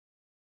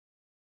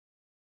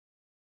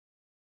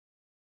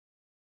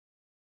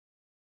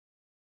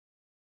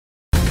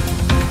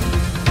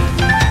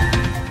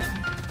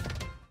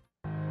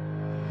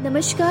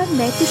नमस्कार,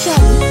 मैं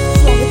तुषारी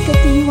स्वागत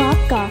करती हूँ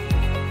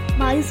आपका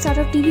माई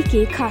स्टार्टअप टीवी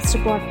के खास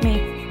रिपोर्ट में,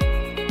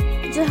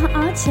 जहां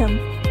आज हम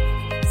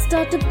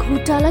स्टार्टअप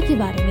घोटाला के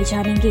बारे में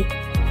जानेंगे।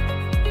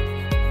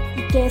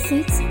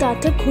 कैसे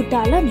स्टार्टअप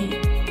घोटाला ने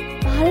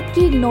भारत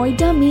के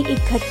नोएडा में एक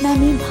घटना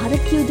में भारत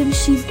की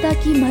उद्यमशीलता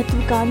की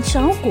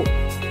महत्वाकांक्षाओं को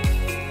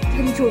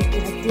झंझोड़ के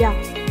रख दिया।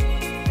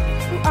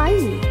 तो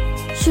आइए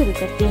शुरू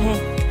करते हैं।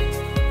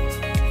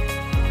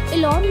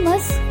 एलन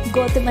मस्क,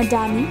 गौतम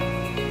अडानी,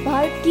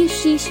 भारत के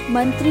शीर्ष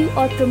मंत्री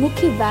और प्रमुख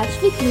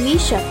वैश्विक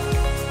निवेशक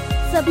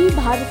सभी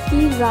भारत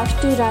की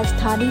राष्ट्रीय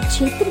राजधानी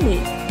क्षेत्र में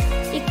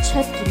एक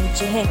छत के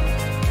नीचे हैं।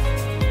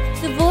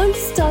 द वर्ल्ड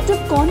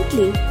स्टार्टअप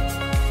कॉन्क्लेव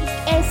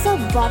एक ऐसा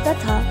वादा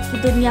था कि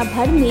दुनिया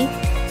भर में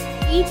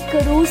 1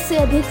 करोड़ से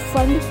अधिक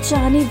फंड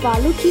चाहने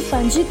वालों की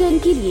पंजीकरण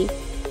के लिए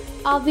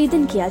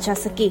आवेदन किया जा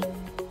सके।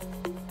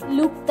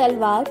 लुक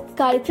तलवार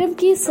कार्यक्रम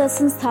के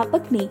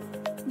सह-संस्थापक ने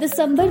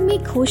दिसंबर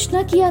में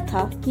घोषणा किया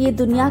था कि ये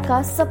दुनिया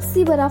का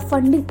सबसे बड़ा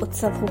फंडिंग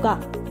उत्सव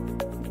होगा,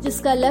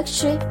 जिसका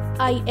लक्ष्य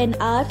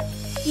INR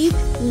 1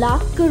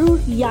 लाख करोड़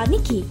यानी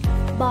कि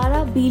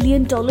 $12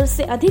 बिलियन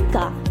से अधिक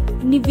का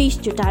निवेश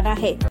जुटाना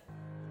है।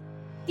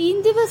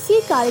 3 दिवसीय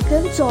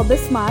कार्यक्रम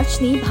 24 मार्च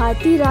ने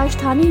भारतीय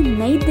राजधानी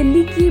नई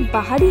दिल्ली के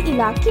बाहरी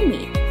इलाके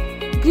में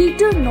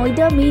ग्रेटर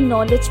नोएडा में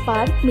नॉलेज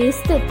पार्क में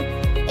स्थित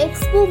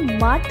एक्सपो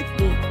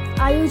मार्ट में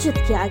आयोजित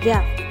किया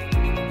गया।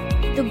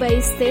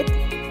 दुबई स्थित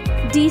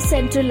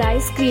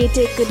decentralise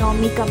creative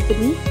economy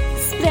company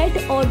spread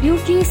audio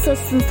के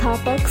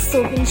संस्थापक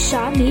सोहेल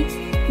शाह ने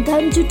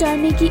धन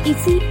जुटाने की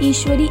इसी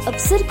ईश्वरी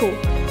अवसर को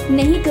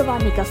नहीं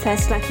गंवाने का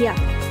फैसला किया।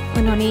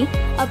 उन्होंने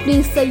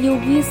अपने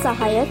सहयोगी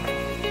सहायक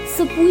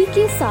सपुई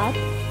के साथ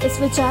इस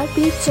विचार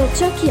पर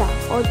चर्चा किया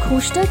और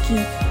घोषणा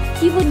की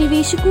कि वो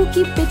निवेशकों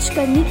की पिच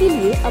करने के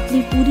लिए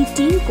अपनी पूरी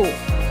टीम को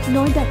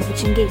नोएडा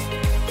भेजेंगे।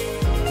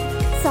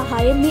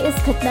 सहायक ने इस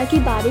घटना के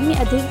बारे में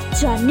अधिक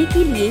जानने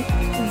के लिए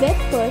वेब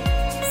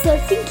पर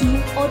सर्फिंग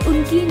की और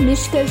उनकी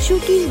निष्कर्षों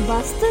की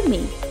वास्तव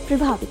में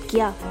प्रभावित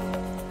किया।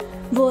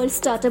 वर्ल्ड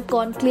स्टार्टअप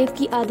कॉन्क्लेव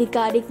की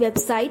आधिकारिक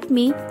वेबसाइट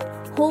में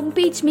होम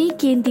पेज में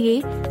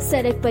केंद्रीय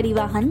सड़क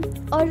परिवहन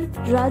और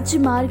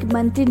राजमार्ग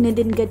मंत्री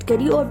नितिन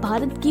गडकरी और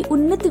भारत की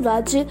उन्नत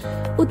राज्य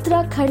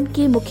उत्तराखंड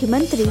के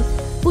मुख्यमंत्री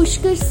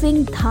पुष्कर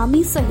सिंह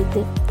धामी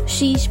सहित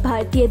शीर्ष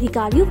भारतीय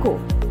अधिकारियों को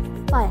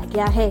पाया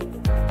गया है।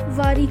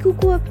 वारिकू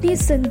को अपने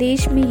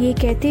संदेश में ये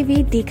कहते हुए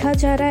देखा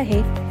जा रहा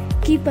है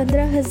कि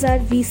 15,000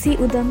 VC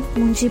उद्यम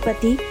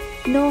पूंजीपति,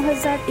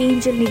 9,000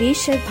 एंजल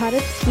निवेशक,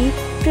 भारत के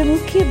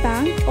प्रमुख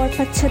बैंक और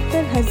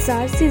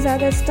 75,000 से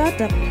ज्यादा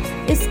स्टार्टअप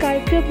इस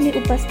कार्यक्रम में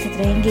उपस्थित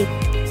रहेंगे।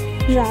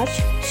 राज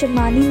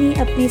शर्मानी ने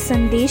अपने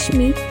संदेश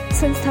में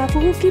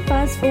संस्थापकों के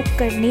पास बुक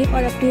करने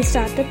और अपने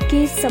स्टार्टअप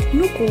के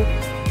सपनों को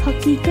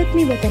हकीकत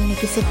में बदलने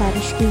की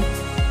सिफारिश की।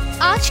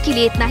 आज के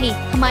लिए इतना ही।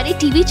 हमारे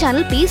टीवी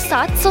चैनल पे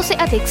 700 से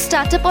अधिक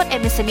स्टार्टअप और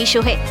MSME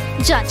शो है।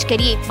 जांच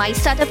करिए। माई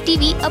स्टार्टअप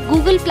टीवी अब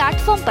गूगल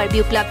प्लेटफॉर्म पर भी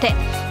उपलब्ध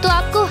है, तो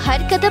आपको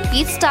हर कदम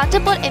पे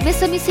स्टार्टअप और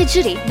MSME से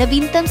जुड़े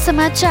नवीनतम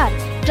समाचार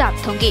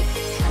प्राप्त होंगे।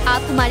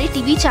 आप हमारे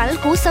टीवी चैनल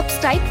को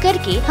सब्सक्राइब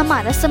करके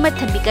हमारा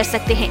समर्थन भी कर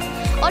सकते हैं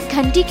और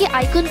घंटी के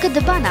आइकन को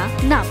दबाना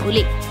ना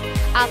भूलें।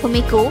 आप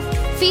हमें को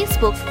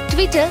फेसबुक,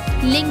 ट्विटर,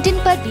 लिंक्डइन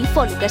पर भी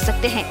फॉलो कर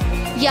सकते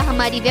हैं या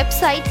हमारी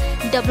वेबसाइट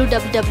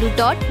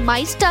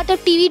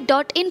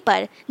www.mystartuptv.in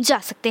पर जा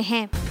सकते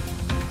हैं।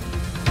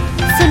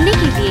 सुनने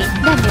के लिए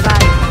धन्यवाद।